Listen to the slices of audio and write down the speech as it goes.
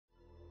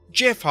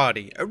Jeff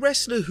Hardy, a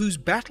wrestler whose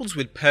battles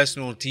with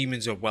personal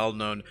demons are well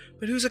known,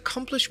 but whose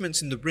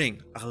accomplishments in the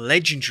ring are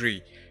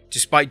legendary.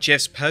 Despite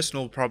Jeff's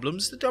personal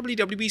problems, the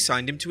WWE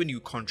signed him to a new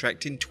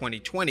contract in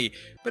 2020,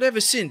 but ever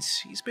since,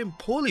 he's been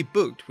poorly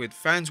booked, with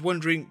fans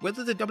wondering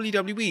whether the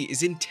WWE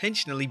is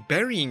intentionally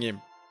burying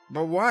him.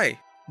 But why?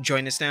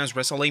 Join us now as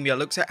Wrestlelamia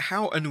looks at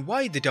how and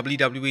why the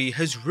WWE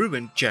has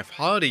ruined Jeff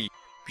Hardy.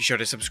 Be sure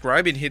to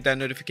subscribe and hit that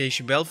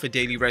notification bell for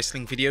daily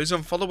wrestling videos,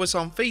 and follow us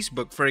on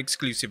Facebook for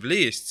exclusive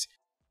lists.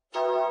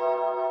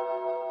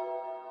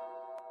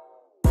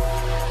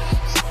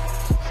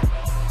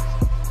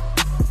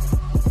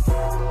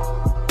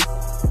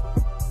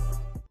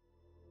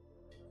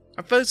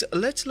 First,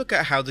 let's look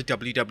at how the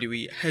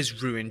WWE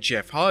has ruined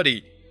Jeff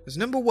Hardy. As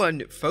number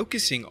one,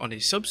 focusing on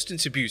his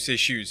substance abuse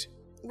issues.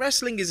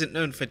 Wrestling isn't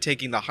known for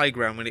taking the high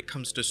ground when it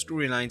comes to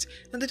storylines,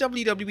 and the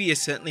WWE has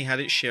certainly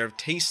had its share of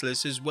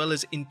tasteless as well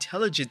as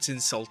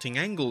intelligence-insulting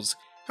angles.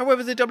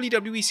 However, the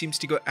WWE seems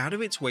to go out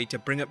of its way to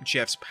bring up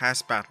Jeff's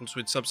past battles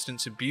with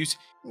substance abuse,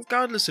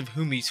 regardless of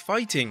whom he's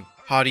fighting.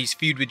 Hardy's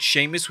feud with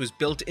Sheamus was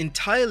built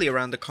entirely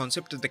around the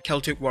concept of the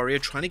Celtic Warrior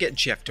trying to get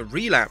Jeff to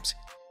relapse.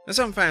 Now,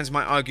 some fans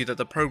might argue that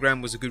the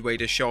program was a good way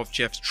to show off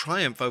Jeff's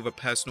triumph over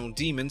personal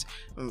demons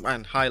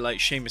and highlight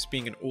Sheamus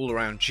being an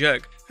all-around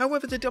jerk.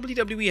 However, the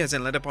WWE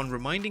hasn't let up on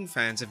reminding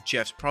fans of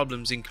Jeff's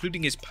problems,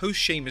 including his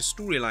post-Sheamus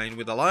storyline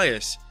with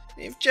Elias.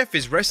 If Jeff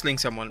is wrestling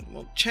someone,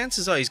 well,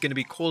 chances are he's going to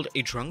be called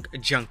a drunk, a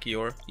junkie,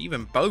 or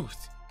even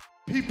both.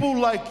 People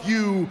like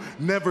you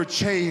never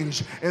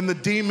change, and the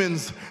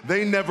demons,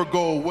 they never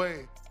go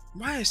away.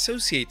 Why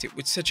associate it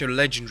with such a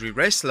legendary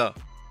wrestler?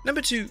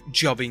 Number two,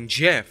 jobbing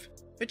Jeff.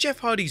 But Jeff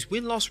Hardy's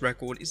win-loss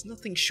record is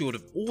nothing short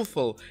of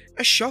awful,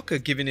 a shocker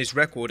given his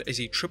record as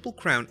a Triple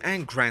Crown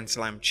and Grand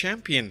Slam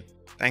champion.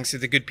 Thanks to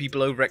the good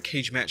people over at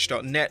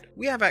CageMatch.net,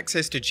 we have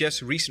access to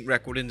Jeff's recent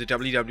record in the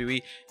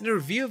WWE, and a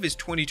review of his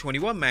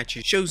 2021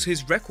 matches shows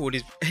his record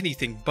is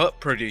anything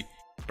but pretty.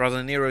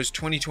 Brother Nero's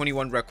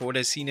 2021 record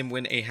has seen him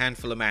win a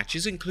handful of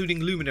matches, including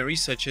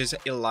luminaries such as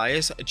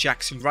Elias,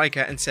 Jackson Ryker,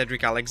 and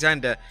Cedric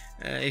Alexander,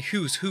 a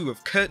who's who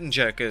of curtain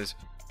jerkers.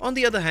 On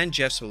the other hand,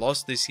 Jeff's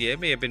loss this year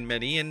may have been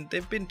many, and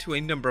they've been to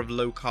a number of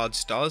low-card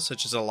stars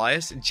such as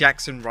Elias,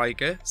 Jackson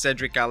Ryker,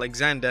 Cedric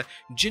Alexander,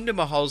 Jinder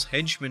Mahal's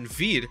henchman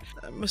Veer,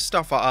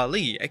 Mustafa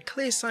Ali, a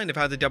clear sign of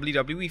how the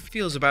WWE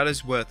feels about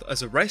his worth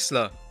as a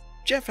wrestler.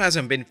 Jeff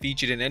hasn't been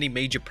featured in any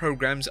major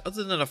programs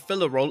other than a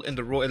filler role in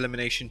the Raw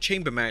Elimination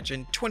Chamber match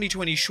and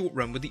 2020 short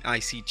run with the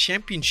IC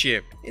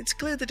Championship. It's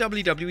clear the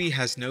WWE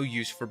has no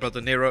use for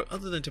Brother Nero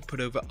other than to put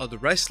over other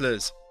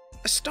wrestlers.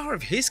 A star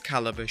of his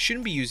caliber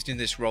shouldn't be used in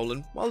this role,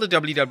 and while the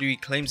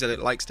WWE claims that it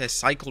likes to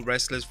cycle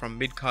wrestlers from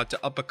mid-card to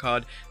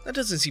upper-card, that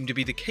doesn't seem to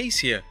be the case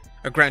here.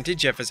 Granted,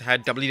 Jeff has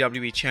had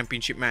WWE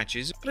Championship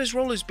matches, but his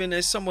role has been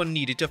as someone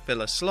needed to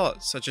fill a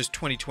slot, such as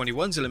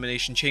 2021's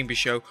Elimination Chamber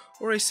show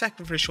or a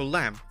sacrificial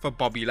lamb for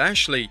Bobby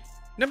Lashley.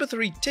 Number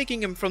 3,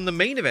 taking him from the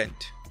main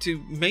event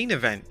to main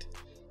event.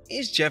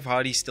 Is Jeff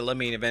Hardy still a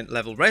main event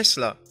level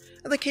wrestler?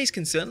 And the case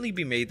can certainly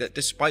be made that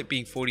despite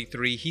being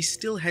 43, he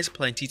still has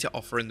plenty to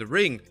offer in the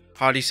ring.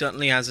 Hardy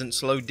certainly hasn't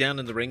slowed down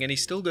in the ring, and he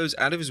still goes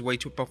out of his way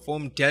to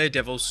perform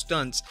daredevil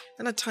stunts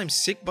and at times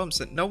sick bumps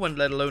that no one,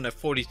 let alone a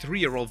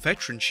 43-year-old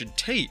veteran, should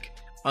take.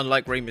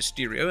 Unlike Rey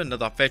Mysterio,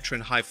 another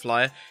veteran high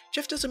flyer,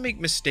 Jeff doesn't make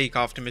mistake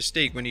after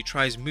mistake when he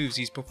tries moves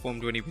he's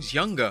performed when he was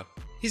younger.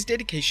 His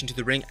dedication to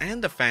the ring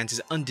and the fans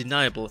is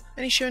undeniable,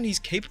 and he's shown he's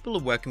capable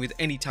of working with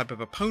any type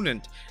of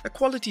opponent, a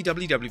quality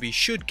WWE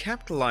should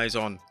capitalize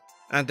on.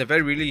 At the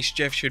very least,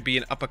 Jeff should be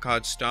an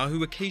uppercard star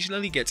who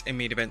occasionally gets a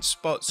main event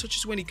spot, such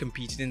as when he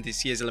competed in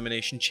this year's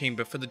Elimination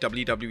Chamber for the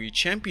WWE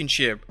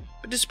Championship.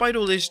 But despite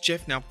all this,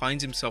 Jeff now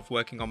finds himself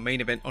working on main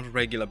event on a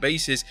regular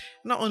basis,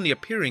 not only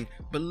appearing,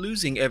 but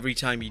losing every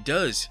time he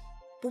does.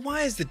 But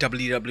why has the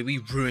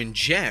WWE ruined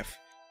Jeff?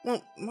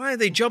 Well, why are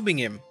they jobbing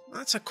him?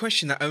 That's a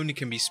question that only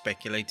can be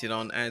speculated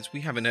on, as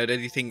we haven't heard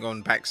anything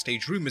on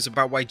backstage rumors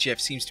about why Jeff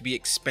seems to be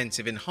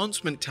expensive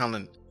enhancement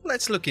talent.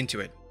 Let's look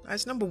into it.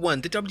 As number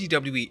 1, the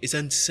WWE is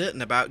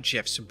uncertain about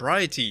Jeff's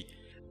sobriety.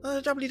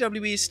 The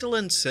WWE is still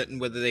uncertain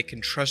whether they can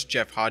trust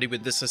Jeff Hardy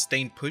with the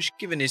sustained push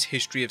given his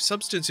history of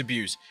substance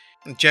abuse.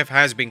 Jeff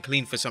has been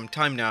clean for some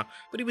time now,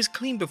 but he was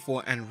clean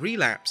before and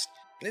relapsed.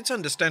 It's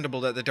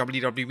understandable that the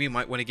WWE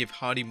might want to give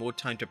Hardy more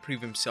time to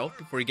prove himself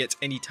before he gets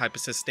any type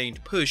of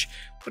sustained push,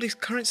 but his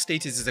current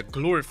status as a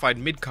glorified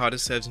mid-carder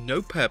serves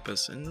no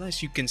purpose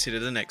unless you consider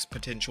the next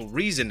potential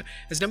reason,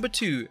 as number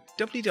 2,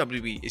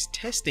 WWE is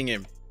testing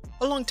him.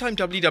 A long-time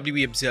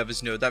WWE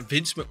observers know that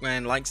Vince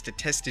McMahon likes to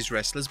test his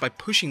wrestlers by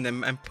pushing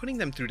them and putting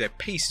them through their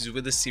paces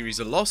with a series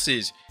of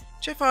losses.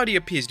 Jeff Hardy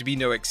appears to be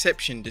no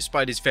exception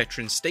despite his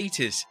veteran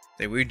status.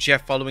 They wooed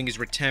Jeff following his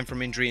return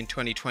from injury in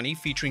 2020,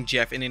 featuring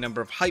Jeff in a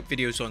number of hype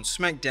videos on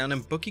SmackDown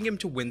and booking him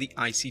to win the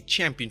IC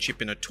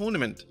Championship in a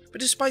tournament.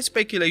 But despite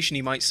speculation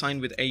he might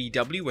sign with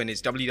AEW when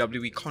his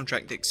WWE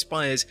contract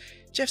expires,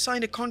 Jeff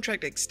signed a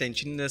contract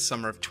extension in the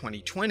summer of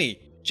 2020.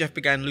 Jeff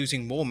began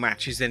losing more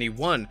matches than he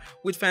won,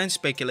 with fans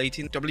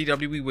speculating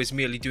WWE was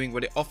merely doing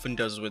what it often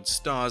does with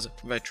stars,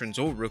 veterans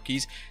or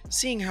rookies,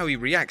 seeing how he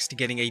reacts to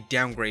getting a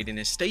downgrade in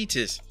his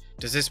status.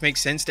 Does this make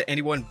sense to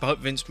anyone but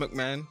Vince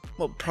McMahon?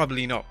 Well,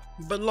 probably not,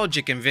 but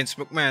logic and Vince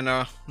McMahon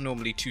are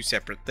normally two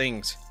separate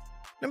things.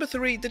 Number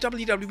 3, the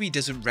WWE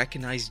doesn't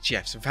recognize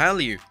Jeff's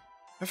value.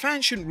 A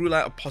fan shouldn't rule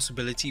out a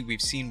possibility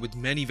we've seen with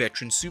many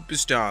veteran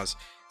superstars.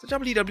 The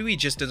WWE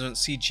just doesn't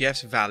see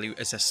Jeff's value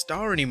as a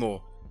star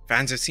anymore.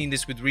 Fans have seen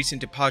this with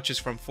recent departures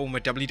from former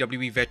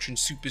WWE veteran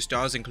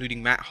superstars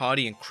including Matt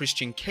Hardy and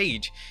Christian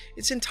Cage.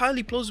 It's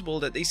entirely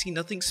plausible that they see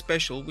nothing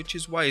special, which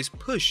is why his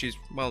push is,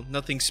 well,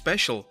 nothing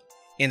special.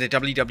 In the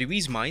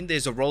WWE's mind,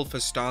 there's a role for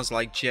stars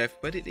like Jeff,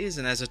 but it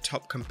isn't as a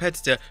top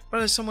competitor,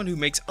 but as someone who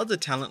makes other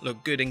talent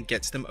look good and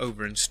gets them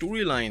over in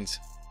storylines.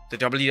 The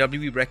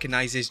WWE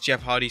recognizes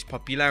Jeff Hardy's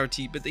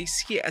popularity, but they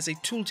see it as a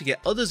tool to get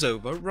others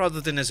over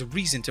rather than as a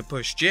reason to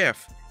push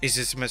Jeff. Is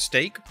this a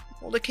mistake?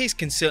 Well, the case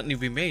can certainly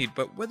be made,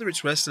 but whether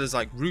it's wrestlers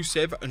like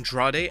Rusev,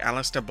 Andrade,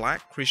 Aleister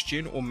Black,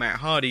 Christian, or Matt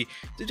Hardy,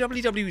 the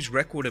WWE's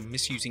record of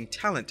misusing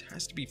talent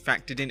has to be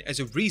factored in as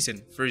a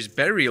reason for his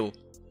burial.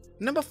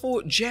 Number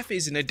 4, Jeff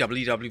isn't a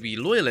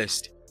WWE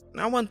loyalist.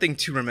 Now, one thing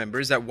to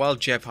remember is that while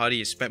Jeff Hardy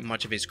has spent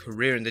much of his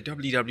career in the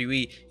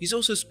WWE, he's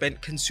also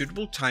spent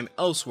considerable time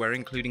elsewhere,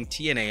 including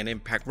TNA and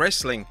Impact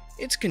Wrestling.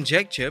 It's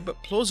conjecture,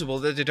 but plausible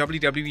that the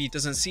WWE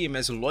doesn't see him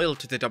as loyal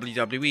to the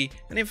WWE,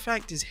 and in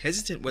fact is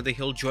hesitant whether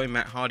he'll join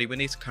Matt Hardy when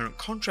his current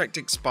contract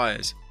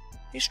expires.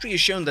 History has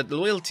shown that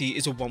loyalty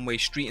is a one-way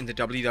street in the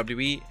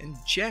WWE, and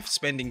Jeff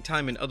spending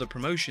time in other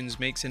promotions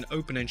makes an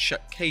open and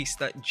shut case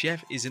that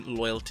Jeff isn't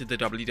loyal to the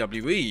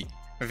WWE.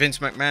 Vince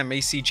McMahon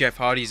may see Jeff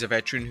Hardy as a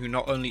veteran who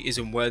not only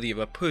isn't worthy of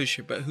a push,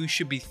 but who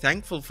should be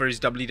thankful for his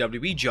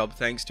WWE job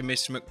thanks to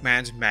Mr.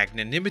 McMahon's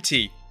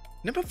magnanimity.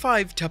 Number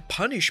 5, to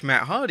punish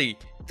Matt Hardy.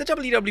 The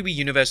WWE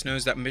Universe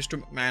knows that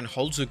Mr. McMahon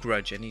holds a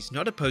grudge and he's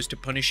not opposed to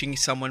punishing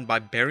someone by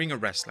burying a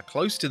wrestler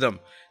close to them.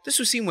 This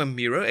was seen when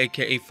Miro,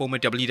 aka former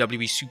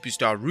WWE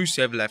superstar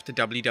Rusev, left the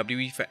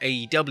WWE for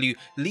AEW,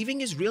 leaving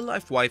his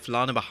real-life wife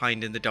Lana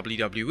behind in the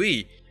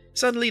WWE.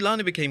 Suddenly,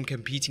 Lana became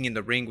competing in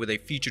the ring with a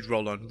featured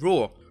role on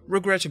Raw.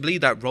 Regrettably,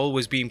 that role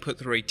was being put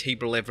through a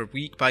table every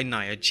week by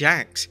Nia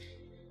Jax.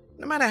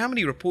 No matter how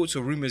many reports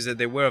or rumors that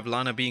there were of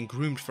Lana being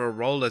groomed for a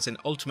role as an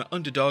ultimate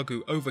underdog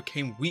who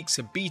overcame weeks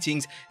of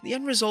beatings, the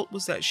end result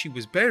was that she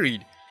was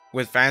buried.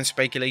 With fans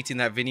speculating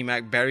that Vinnie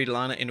Mac buried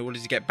Lana in order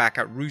to get back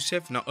at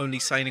Rusev, not only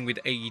signing with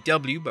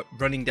AEW but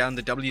running down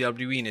the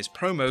WWE in his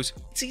promos,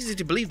 it's easy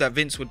to believe that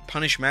Vince would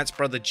punish Matt's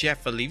brother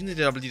Jeff for leaving the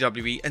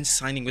WWE and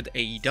signing with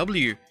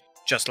AEW.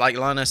 Just like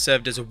Lana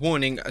served as a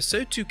warning,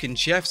 so too can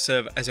Jeff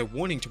serve as a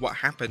warning to what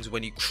happens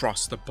when you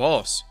cross the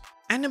boss.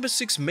 And number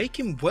 6, make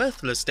him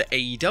worthless to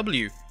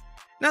AEW.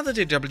 Now that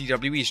the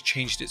WWE has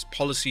changed its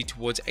policy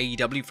towards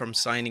AEW from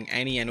signing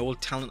any and all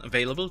talent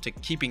available to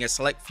keeping a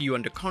select few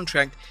under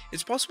contract,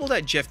 it's possible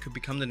that Jeff could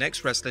become the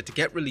next wrestler to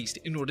get released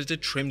in order to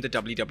trim the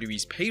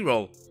WWE's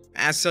payroll.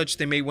 As such,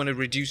 they may want to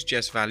reduce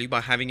Jeff's value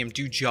by having him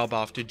do job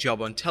after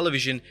job on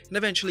television and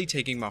eventually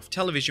taking him off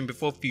television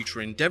before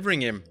future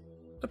endeavoring him.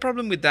 The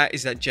problem with that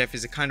is that Jeff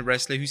is the kind of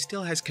wrestler who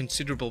still has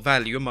considerable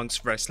value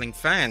amongst wrestling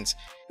fans.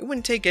 It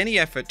wouldn't take any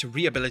effort to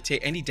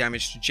rehabilitate any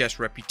damage to Jeff's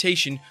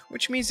reputation,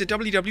 which means the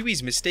WWE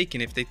is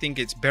mistaken if they think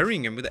it's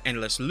burying him with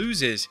endless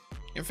losers.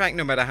 In fact,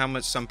 no matter how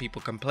much some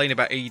people complain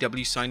about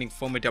AEW signing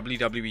former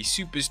WWE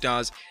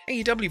superstars,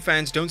 AEW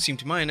fans don't seem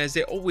to mind as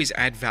they always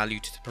add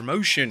value to the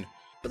promotion.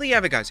 But there you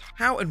have it guys,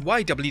 how and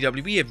why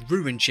WWE have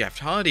ruined Jeff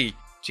Hardy.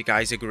 Do you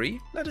guys agree?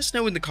 Let us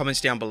know in the comments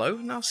down below,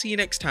 and I'll see you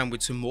next time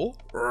with some more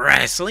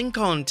wrestling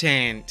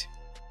content.